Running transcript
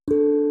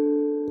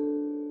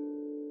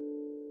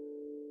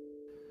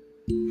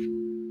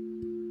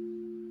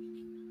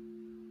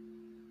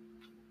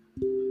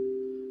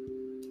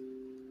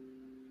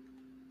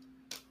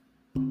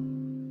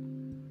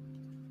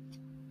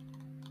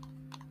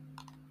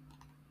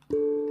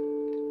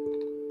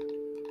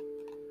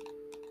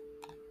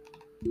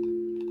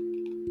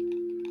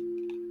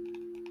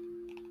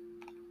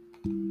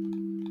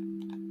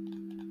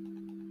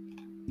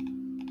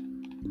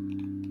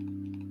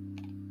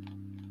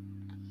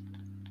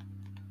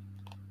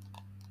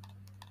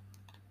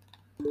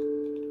How's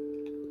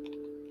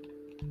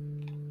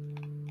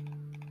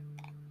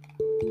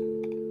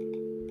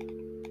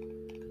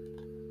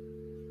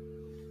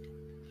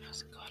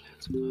it going?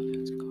 How's it going?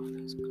 How's it going?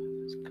 How's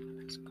it going?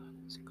 How's it going?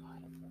 How's it going?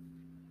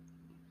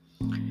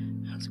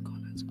 How's it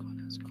going? How's it going?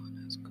 How's it going? How's it going?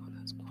 How's it going? How's it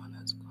going?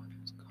 How's it going?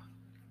 How's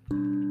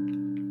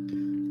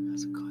it going?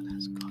 How's it going?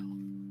 How's it going?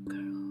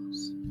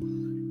 Girls,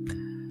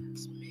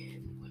 guys,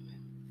 men,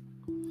 women,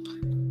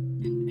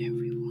 and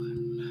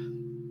everyone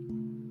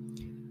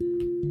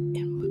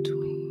in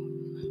between.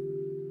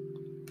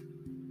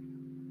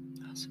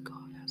 How's it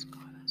going? How's it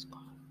going? How's it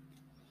going?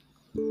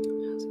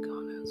 How's it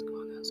going? How's it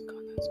going? How's it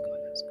going? How's it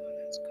going?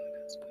 How's it going?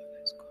 How's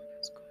it going?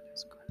 How's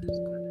it going? How's it going? How's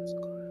it going? How's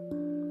it going? How's it going?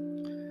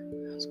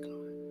 How's it going? How's it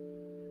going?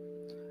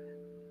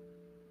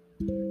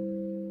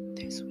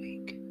 This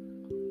week,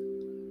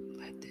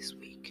 let this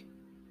week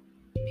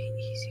be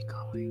easy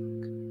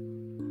going.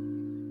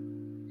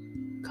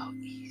 Go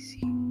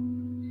easy.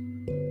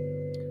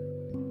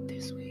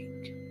 This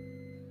week,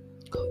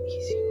 go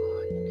easy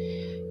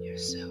on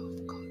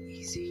yourself. Go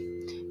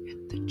easy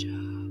at the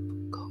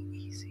job. Go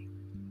easy.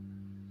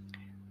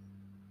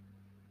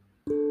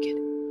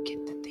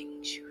 Get the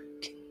things you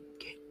can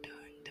get done.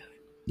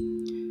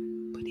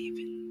 But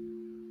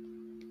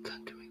even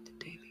conquering the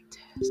daily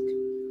task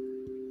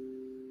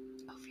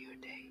of your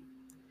day,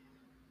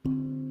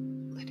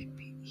 let it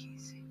be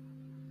easy.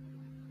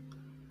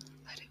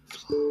 Let it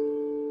flow.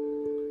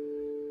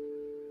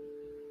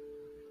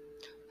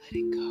 Let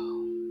it go.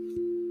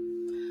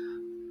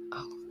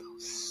 All of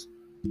those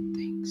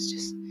things,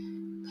 just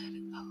let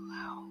it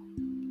allow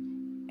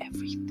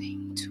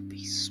everything to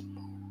be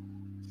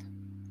smooth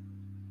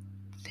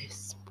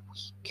this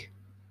week.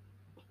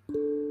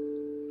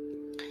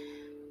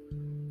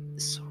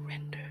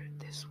 Surrender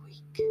this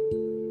week.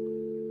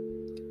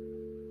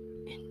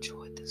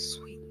 Enjoy the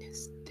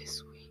sweetness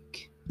this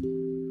week.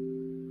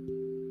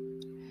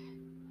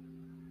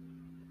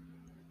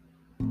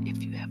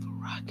 If you have a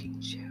rocking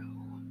chair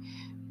or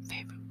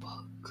favorite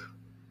book,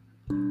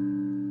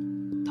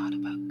 thought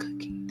about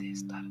cooking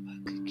this, thought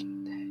about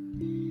cooking that,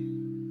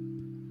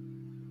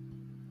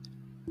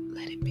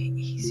 let it be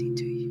easy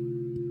to you.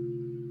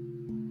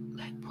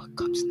 Let what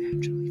comes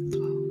naturally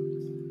flow.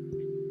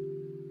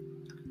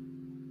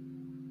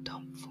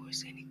 Don't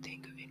force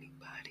anything or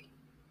anybody.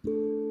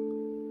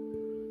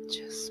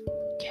 Just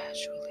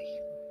casually,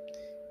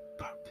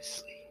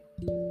 purposely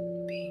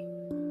be.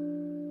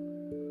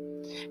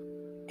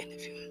 And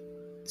if you're,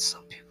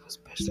 some people,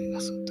 especially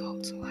us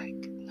adults, are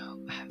like, no,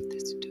 I have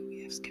this to do,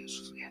 we have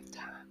schedules, we have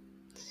time.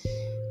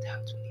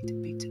 Times we need to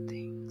be to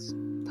things.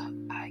 But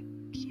I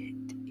get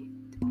it.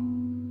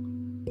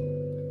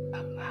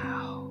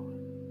 Allow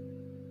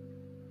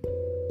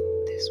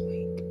this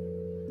week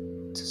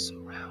to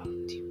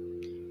surround you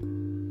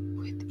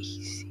with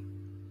easy,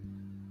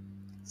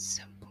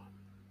 simple,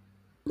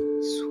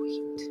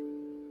 sweet,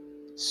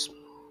 smooth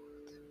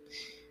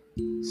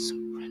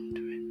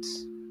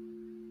surrenderance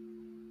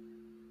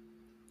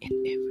in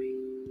every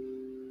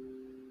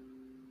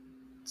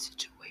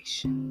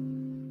situation,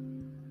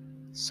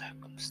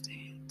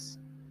 circumstance,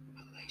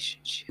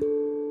 relationship,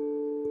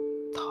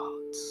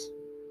 thoughts.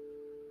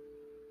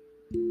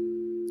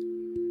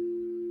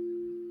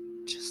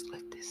 Just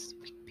let this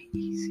week be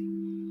easy.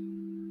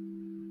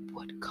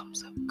 What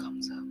comes up,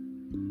 comes up.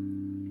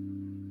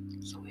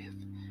 So if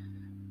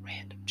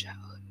random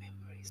childhood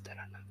memories that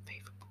are not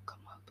favorable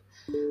come up,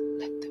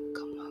 let them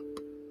come up.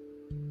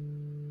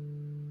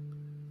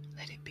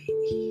 Let it be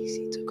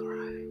easy to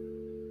cry.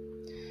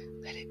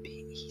 Let it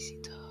be easy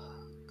to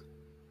hug.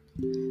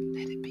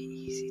 Let it be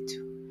easy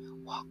to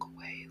walk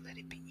away. Let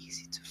it be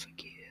easy to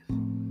forgive.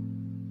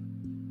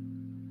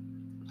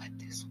 Let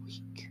this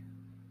week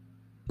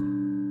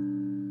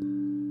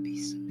be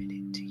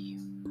submitted to you,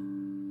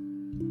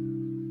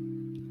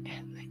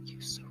 and let you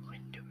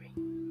surrendering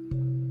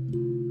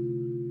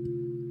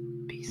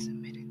be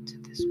submitted to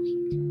this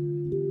week.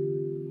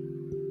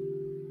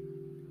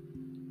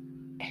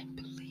 And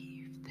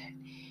believe that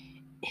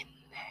in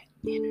that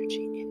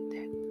energy, in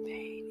that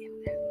vein,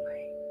 in that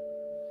lane,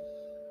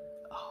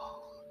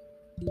 all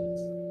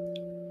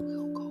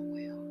will go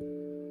well.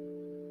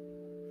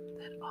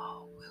 That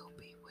all will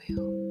be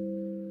well.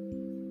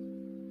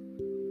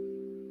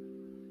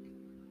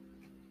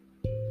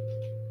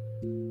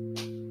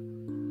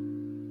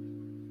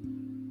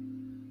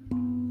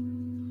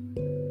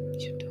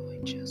 You're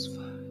doing just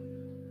fine.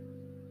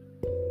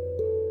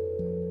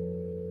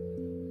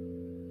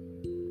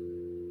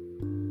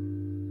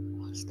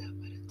 One step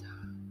at a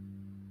time.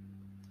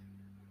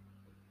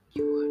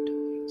 You are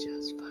doing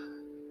just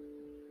fine.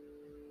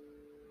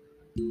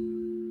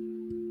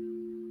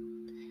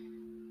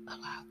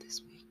 Allow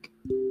this week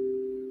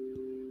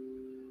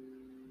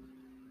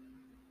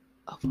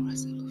of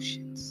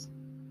resolutions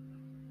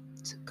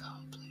to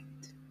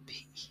conflict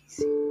be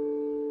easy,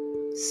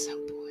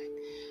 simple, and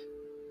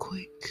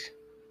quick.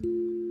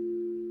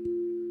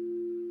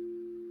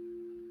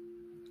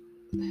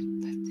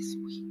 Let this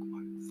week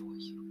work for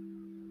you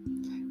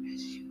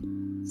as you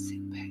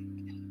sit back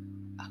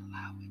and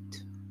allow it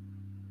to.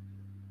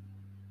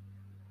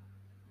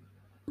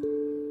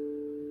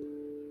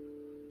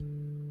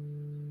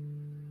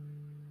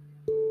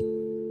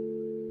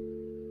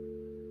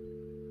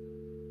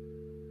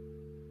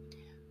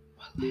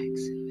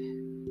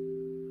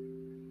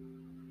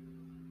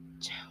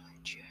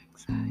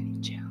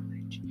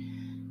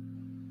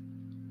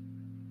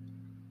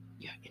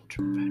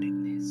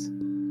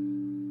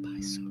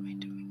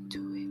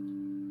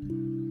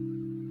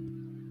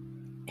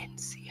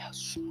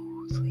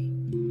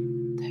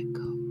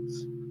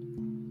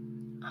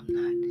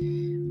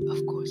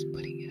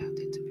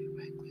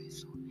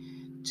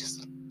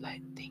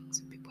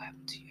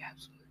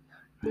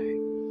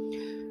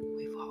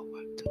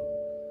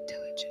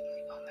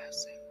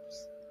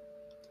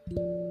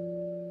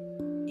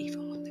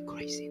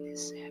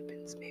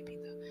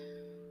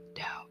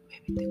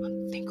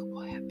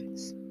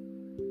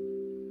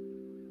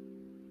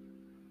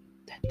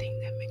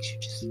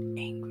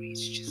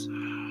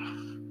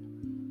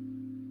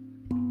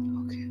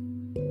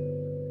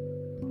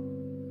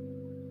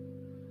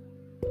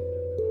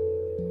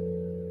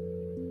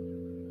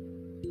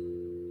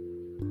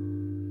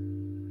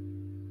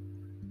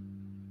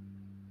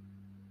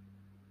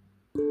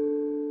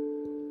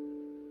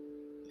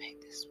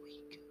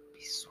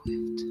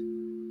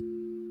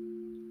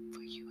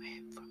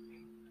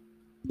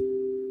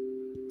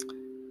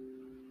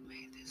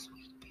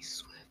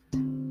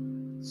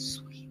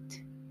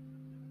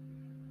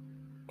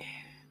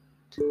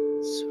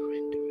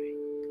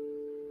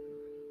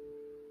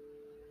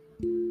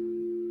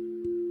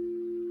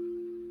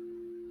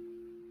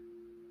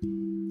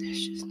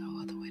 There's just no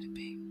other way to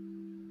be.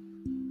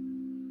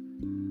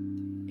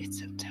 It's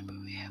September.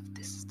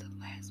 This is the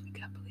last week,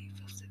 I believe,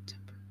 of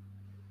September.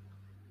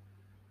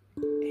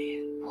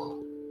 And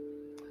whoa,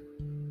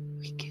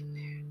 we getting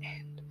there,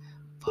 and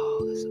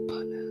fall is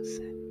upon us,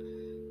 and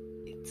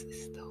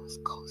it's those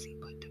cozy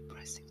but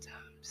depressing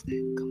times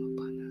that come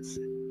upon us.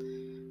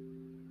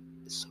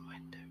 And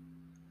surrender.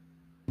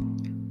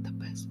 The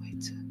best way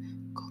to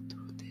go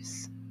through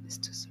this is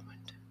to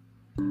surrender.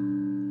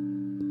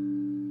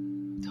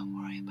 Don't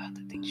worry about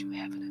the things you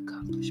haven't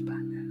accomplished by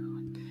now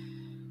and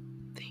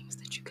things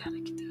that you gotta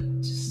get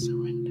done. Just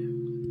surrender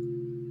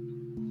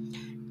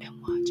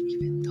and watch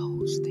even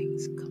those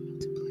things come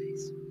into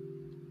place.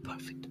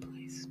 Perfect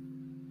place.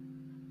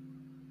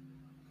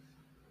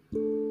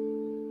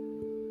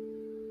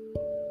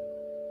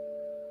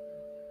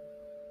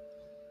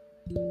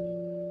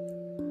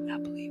 I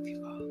believe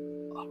you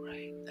are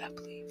alright. I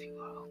believe you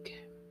are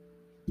okay.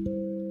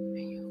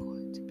 And you're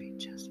going to be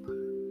just fine.